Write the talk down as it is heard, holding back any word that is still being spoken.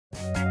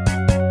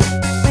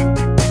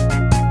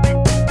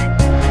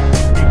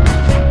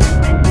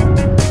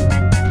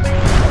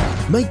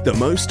Make the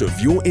most of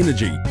your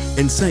energy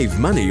and save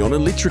money on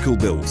electrical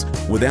bills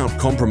without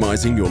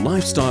compromising your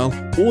lifestyle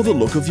or the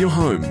look of your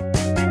home.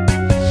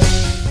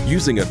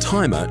 Using a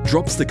timer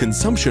drops the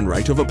consumption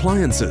rate of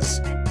appliances.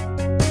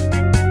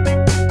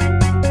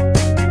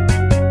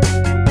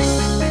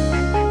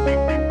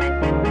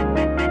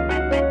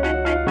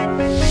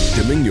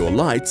 Dimming your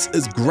lights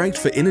is great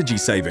for energy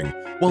saving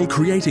while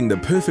creating the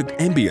perfect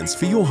ambience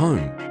for your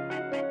home.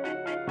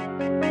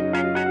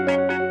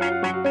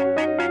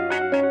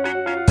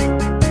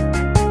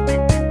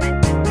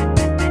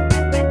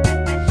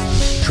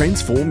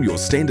 Transform your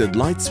standard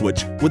light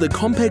switch with a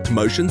compact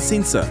motion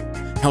sensor,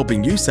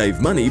 helping you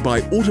save money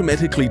by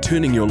automatically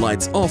turning your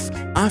lights off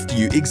after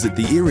you exit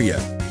the area.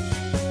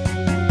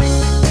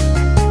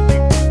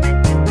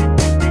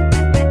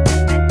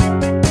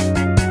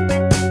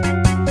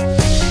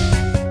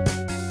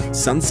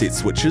 Sunset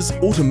switches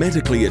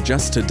automatically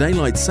adjust to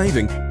daylight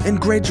saving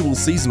and gradual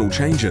seasonal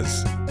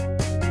changes.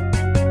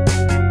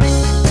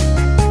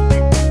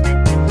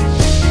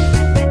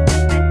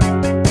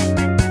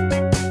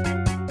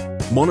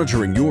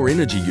 Monitoring your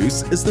energy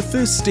use is the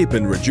first step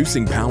in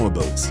reducing power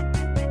bills.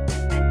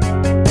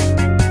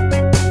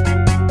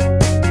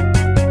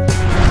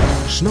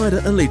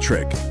 Schneider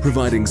Electric,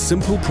 providing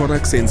simple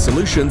products and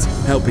solutions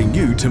helping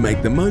you to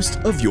make the most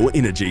of your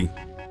energy.